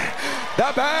open.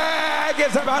 The bag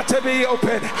is about to be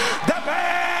open. The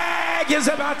bag is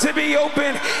about to be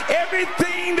open.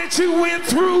 Everything that you went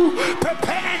through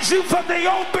prepared you for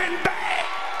the open bag.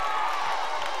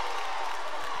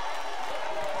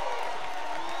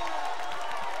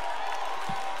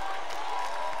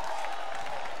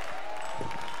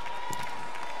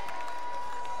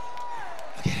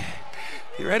 Okay.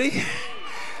 You ready?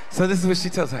 So this is what she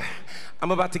tells her.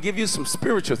 I'm about to give you some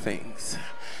spiritual things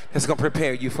that's going to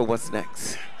prepare you for what's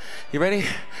next. You ready?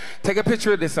 Take a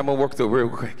picture of this. I'm going to work through it real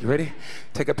quick. You ready?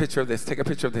 Take a picture of this. Take a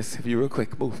picture of this. If you real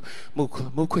quick, move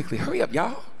quickly. Hurry up,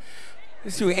 y'all.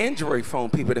 It's your Android phone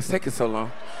people that's taking so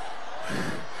long.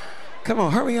 Come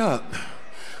on, hurry up.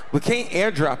 We can't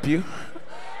airdrop you.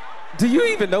 Do you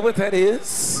even know what that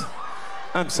is?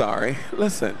 I'm sorry.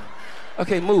 Listen.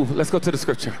 Okay, move. Let's go to the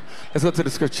scripture. Let's go to the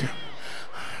scripture.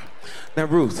 Now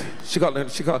Ruth, she called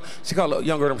a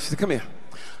young girl. She said, come here.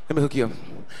 Let me hook you up.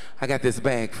 I got this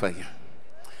bag for you.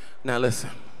 Now listen.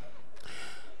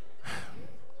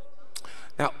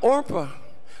 Now, Orpah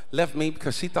left me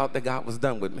because she thought that God was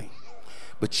done with me.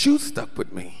 But you stuck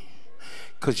with me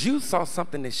because you saw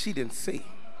something that she didn't see.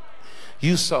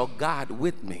 You saw God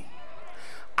with me.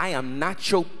 I am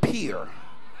not your peer.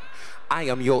 I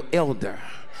am your elder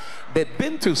that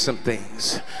been through some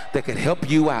things that could help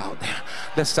you out.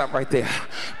 Let's stop right there.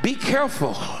 Be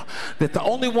careful that the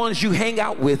only ones you hang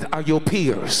out with are your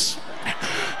peers.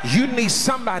 You need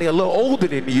somebody a little older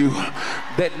than you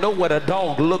that know what a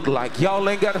dog look like. Y'all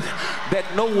ain't got that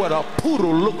know what a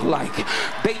poodle look like.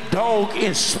 They dog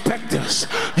inspectors.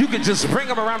 You can just bring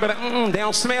them around, but they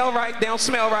don't smell right. They don't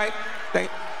smell right.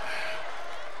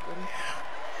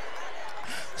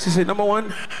 She said, number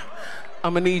one,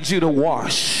 I'm gonna need you to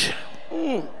wash.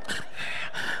 I'm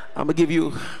gonna give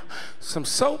you some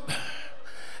soap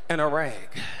and a rag,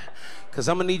 because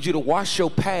I'm gonna need you to wash your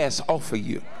past off of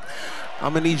you.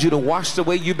 I'm gonna need you to wash the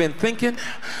way you've been thinking.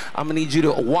 I'm gonna need you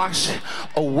to wash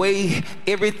away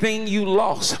everything you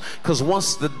lost, because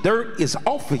once the dirt is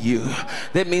off of you,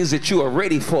 that means that you are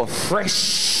ready for a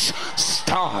fresh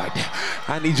start.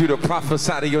 I need you to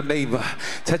prophesy to your neighbor.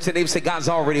 Touch your neighbor, say, God's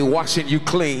already washing you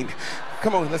clean.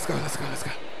 Come on, let's go, let's go, let's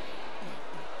go.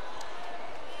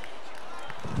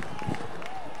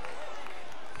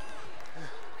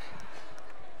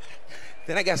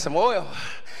 Then I got some oil,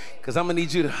 because I'm gonna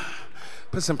need you to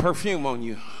put some perfume on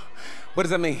you. What does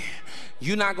that mean?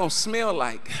 You're not gonna smell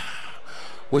like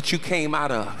what you came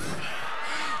out of.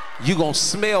 You're gonna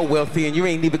smell wealthy and you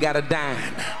ain't even got a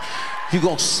dime. You're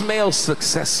gonna smell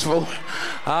successful.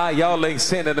 Y'all ain't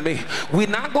saying that to me. We're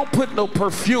not gonna put no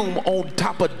perfume on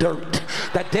top of dirt.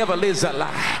 The devil is a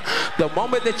lie. The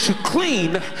moment that you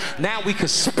clean, now we can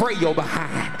spray your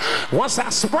behind. Once I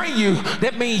spray you,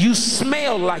 that means you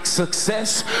smell like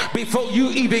success before you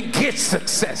even get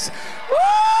success. Woo!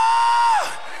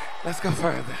 Let's go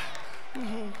further.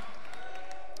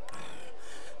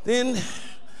 Then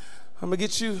I'm gonna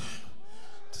get you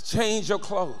to change your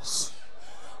clothes.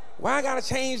 Why I gotta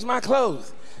change my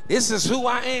clothes? This is who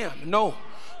I am. No,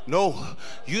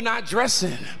 you're not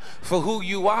dressing for who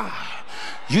you are.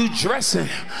 You dressing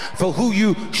for who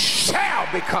you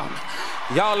shall become.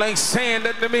 Y'all ain't saying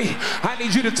that to me. I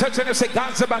need you to touch it and say,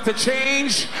 God's about to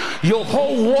change your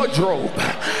whole wardrobe.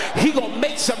 He gonna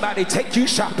make somebody take you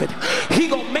shopping. He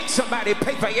gonna make somebody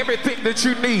pay for everything that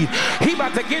you need. He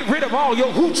about to get rid of all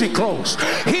your hoochie clothes.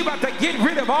 He about to get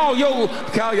rid of all your,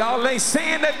 y'all ain't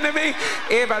saying that to me.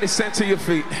 Everybody stand to your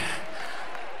feet.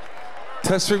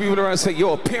 Touch three people around and say,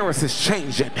 your appearance is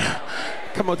changing.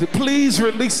 Come on, please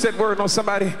release that word on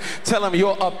somebody. Tell them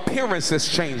your appearance is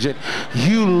changing.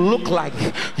 You look like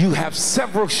you have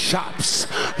several shops.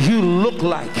 You look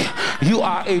like you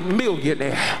are a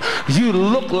millionaire. You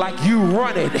look like you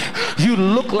run it. You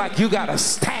look like you got a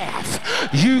staff.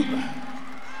 You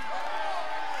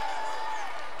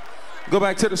go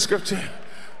back to the scripture.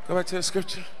 Go back to the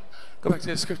scripture. Go back to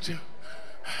the scripture.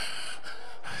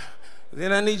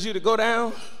 Then I need you to go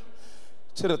down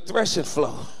to the threshing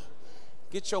floor.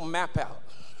 Get your map out.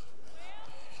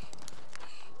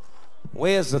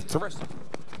 Where's the threshing?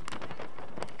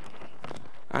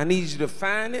 I need you to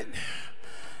find it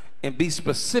and be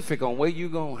specific on where you're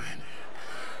going.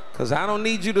 Because I don't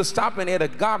need you to stop in at a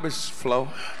garbage flow.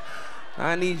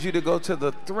 I need you to go to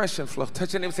the threshing floor.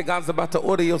 Touch your neighbor and say, God's about to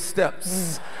order your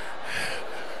steps.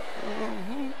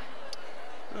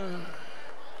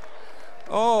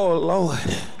 Oh, Lord.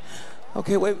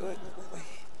 Okay, wait.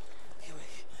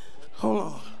 Hold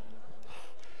on.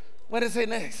 What did it say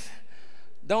next?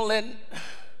 Don't let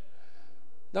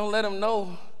them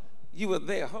know you were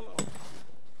there. Hold on.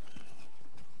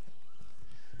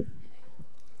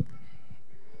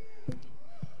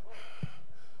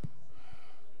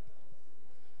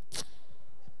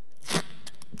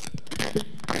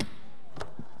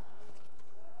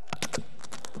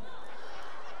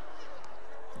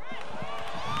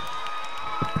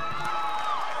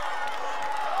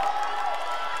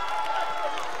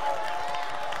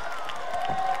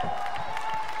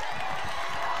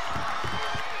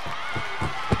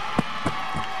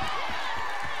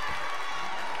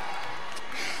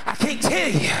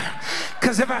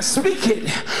 Because if I speak it,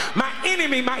 my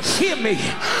enemy might hear me.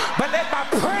 But let my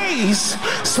praise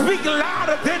speak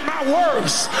louder than my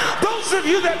words. Those of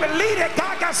you that believe that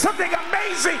God got something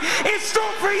amazing in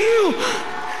store for you,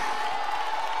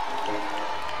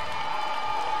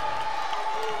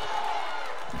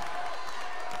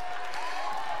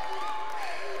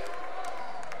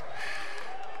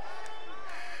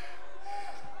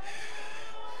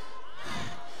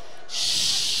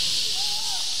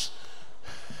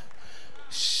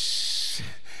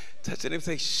 touch it and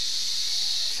say,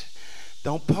 shh,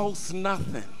 don't post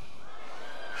nothing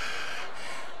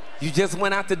You just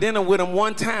went out to dinner with him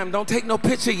one time. Don't take no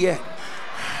picture yet.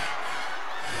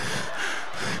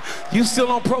 You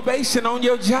still on probation on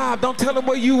your job. Don't tell them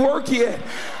where you work yet.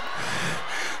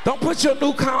 Don't put your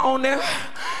new car on there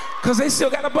because they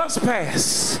still got a bus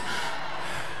pass.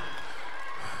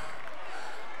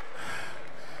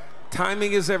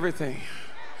 Timing is everything.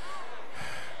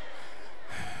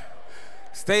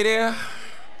 Stay there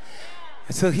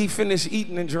until he finished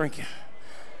eating and drinking.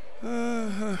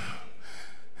 And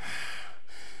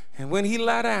when he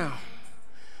lie down,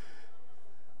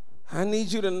 I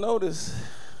need you to notice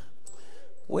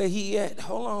where he at.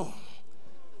 Hold on.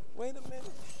 Wait a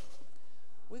minute.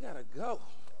 We gotta go.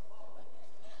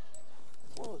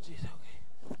 Whoa, jeez,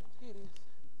 okay. Here it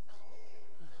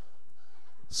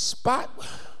is. Spot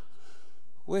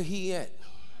where he at.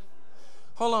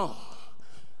 Hold on.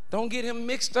 Don't get him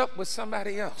mixed up with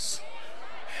somebody else.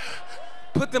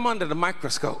 Put them under the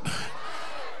microscope.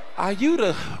 Are you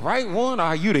the right one or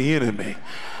are you the enemy?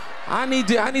 I need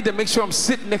to make sure I'm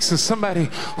sitting next to somebody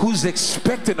who's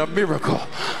expecting a miracle.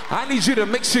 I need you to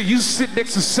make sure you sit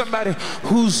next to somebody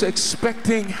who's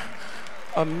expecting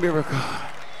a miracle.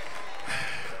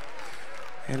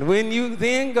 And when you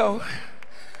then go,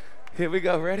 here we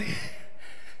go, ready?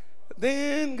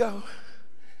 Then go.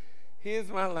 Here's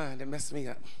my line that messed me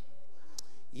up.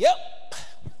 Yep.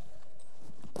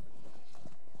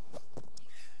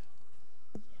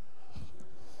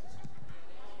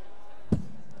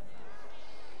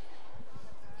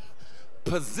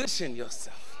 Position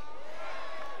yourself.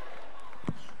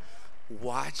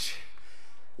 Watch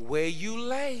where you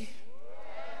lay.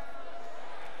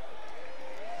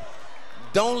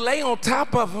 Don't lay on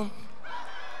top of him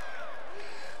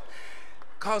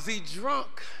because he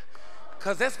drunk,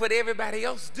 because that's what everybody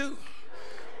else do.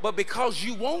 But because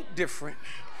you want different,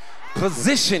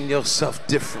 position yourself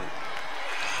different.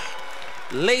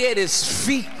 Lay at his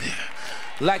feet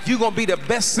like you're going to be the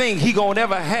best thing he going to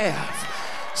ever have.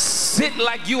 Sit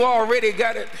like you already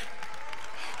got it.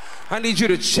 I need you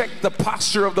to check the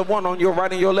posture of the one on your right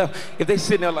and your left. If they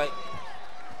sitting there like,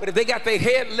 but if they got their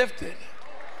head lifted,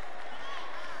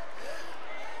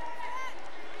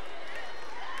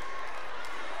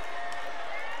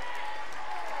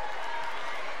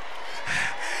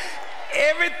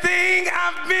 everything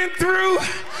I've been through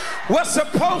was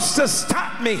supposed to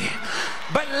stop me.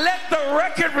 But let the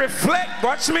record reflect,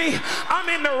 watch me, I'm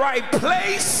in the right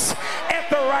place at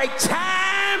the right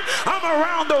time. I'm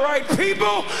around the right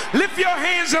people. Lift your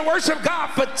hands and worship God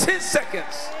for 10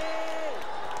 seconds.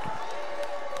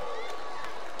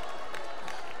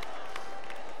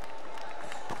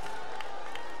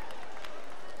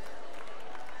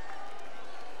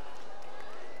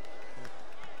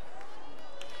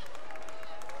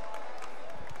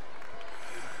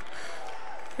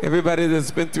 Everybody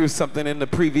that's been through something in the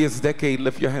previous decade,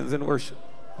 lift your hands in worship.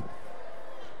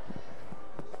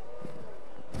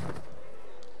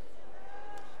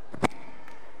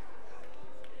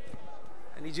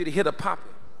 I need you to hit a pop.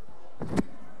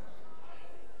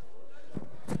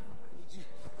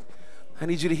 I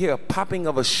need you to hear a popping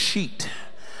of a sheet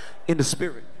in the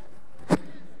spirit.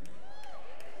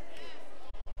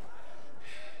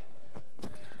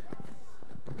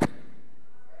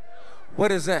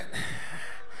 What is that?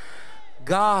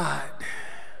 God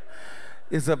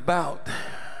is about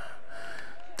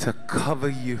to cover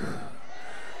you.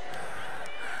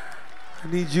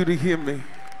 I need you to hear me.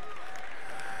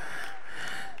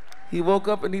 He woke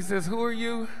up and he says, who are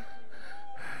you?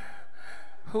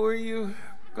 Who are you?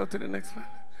 Go to the next one.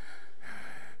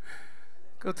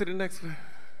 Go to the next one.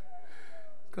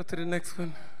 Go to the next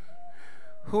one.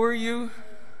 Who are you?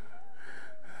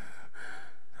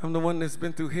 I'm the one that's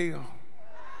been through hell.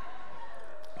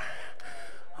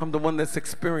 I'm the one that's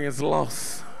experienced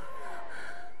loss.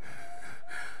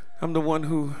 I'm the one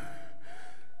who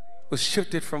was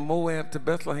shifted from Moab to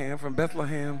Bethlehem, from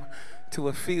Bethlehem to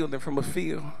a field, and from a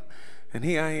field. And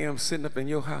here I am sitting up in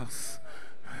your house.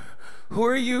 Who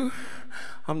are you?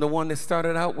 I'm the one that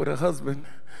started out with a husband,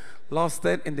 lost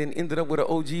that, and then ended up with an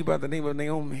OG by the name of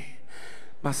Naomi.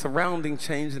 My surrounding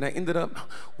changed, and I ended up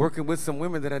working with some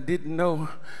women that I didn't know,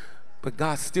 but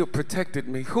God still protected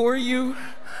me. Who are you?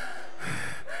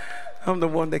 I'm the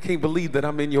one that can't believe that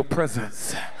I'm in your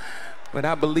presence, but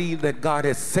I believe that God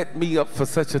has set me up for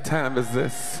such a time as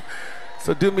this.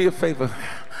 So do me a favor.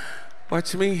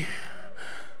 Watch me.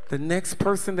 The next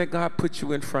person that God put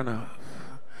you in front of,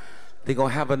 they're going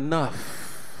to have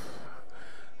enough.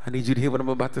 I need you to hear what I'm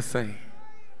about to say.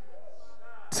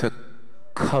 To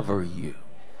cover you.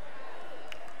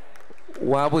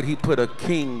 Why would he put a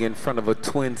king in front of a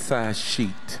twin-size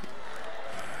sheet?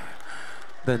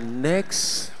 The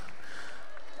next,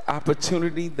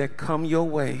 opportunity that come your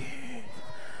way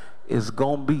is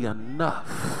gonna be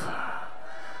enough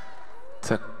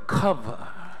to cover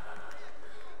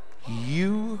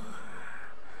you,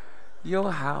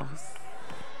 your house,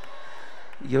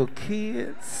 your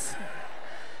kids,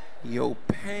 your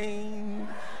pain,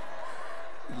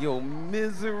 your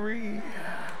misery.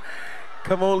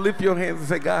 Come on, lift your hands and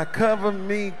say, God, cover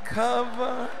me,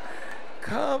 cover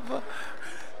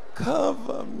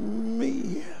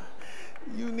me.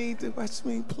 You need to watch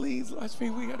me, please watch me.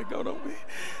 We gotta go, don't we?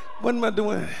 What am I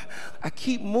doing? I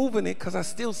keep moving it because I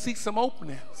still see some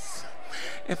openings.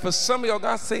 And for some of y'all,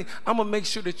 God say, I'm gonna make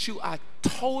sure that you are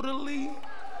totally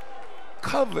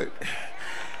covered.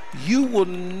 You will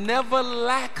never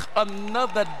lack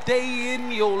another day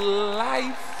in your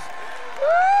life.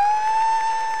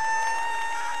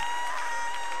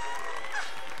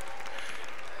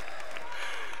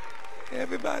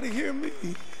 Everybody hear me?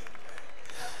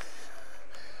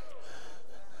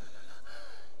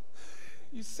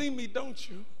 You see me, don't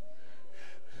you?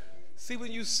 See,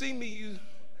 when you see me,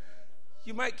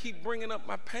 you might keep bringing up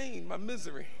my pain, my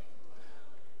misery.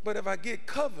 But if I get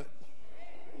covered,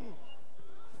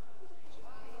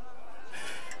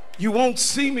 you won't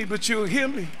see me, but you'll hear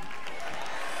me.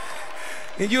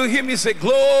 And you'll hear me say,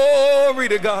 glory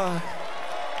to God.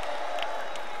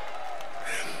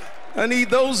 I need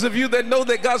those of you that know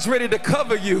that God's ready to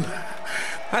cover you.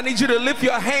 I need you to lift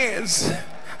your hands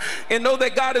and know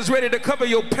that God is ready to cover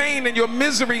your pain and your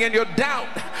misery and your doubt.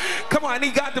 Come on, I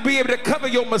need God to be able to cover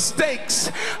your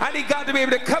mistakes. I need God to be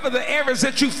able to cover the areas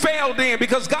that you failed in,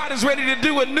 because God is ready to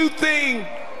do a new thing.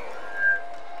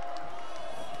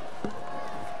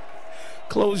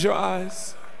 Close your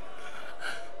eyes.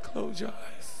 Close your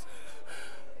eyes.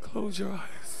 Close your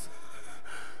eyes.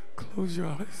 Close your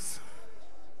eyes.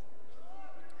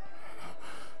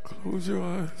 Close your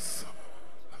eyes.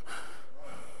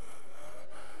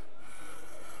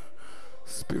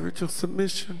 Spiritual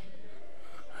submission.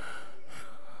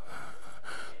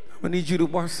 I'm gonna need you to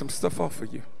wash some stuff off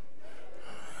of you.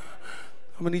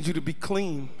 I'm gonna need you to be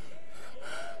clean.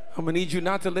 I'm gonna need you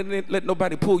not to let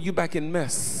nobody pull you back in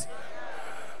mess.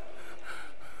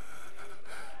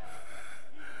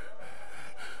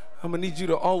 I'm gonna need you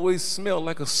to always smell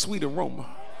like a sweet aroma.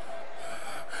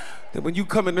 That when you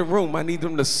come in the room, I need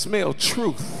them to smell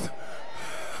truth.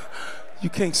 You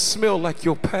can't smell like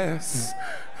your past.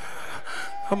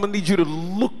 I'm gonna need you to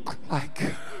look like,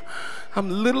 I'm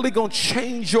literally gonna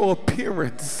change your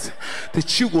appearance,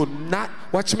 that you will not,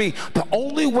 watch me, the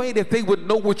only way that they would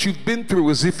know what you've been through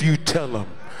is if you tell them.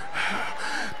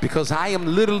 Because I am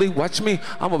literally, watch me,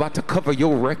 I'm about to cover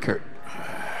your record.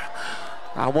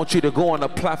 I want you to go and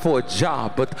apply for a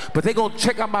job, but they're going to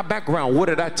check out my background. What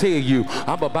did I tell you?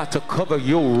 I'm about to cover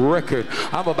your record.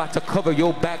 I'm about to cover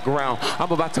your background.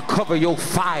 I'm about to cover your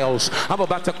files. I'm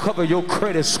about to cover your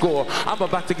credit score. I'm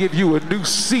about to give you a new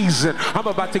season. I'm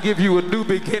about to give you a new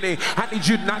beginning. I need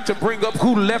you not to bring up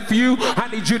who left you. I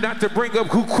need you not to bring up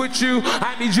who quit you.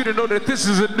 I need you to know that this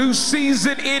is a new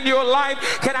season in your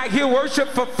life. Can I hear worship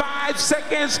for 5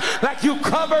 seconds like you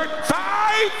covered?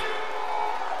 5,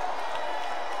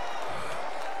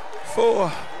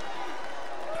 4,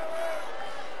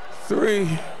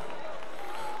 3,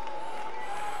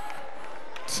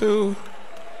 2,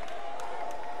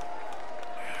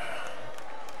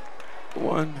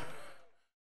 1.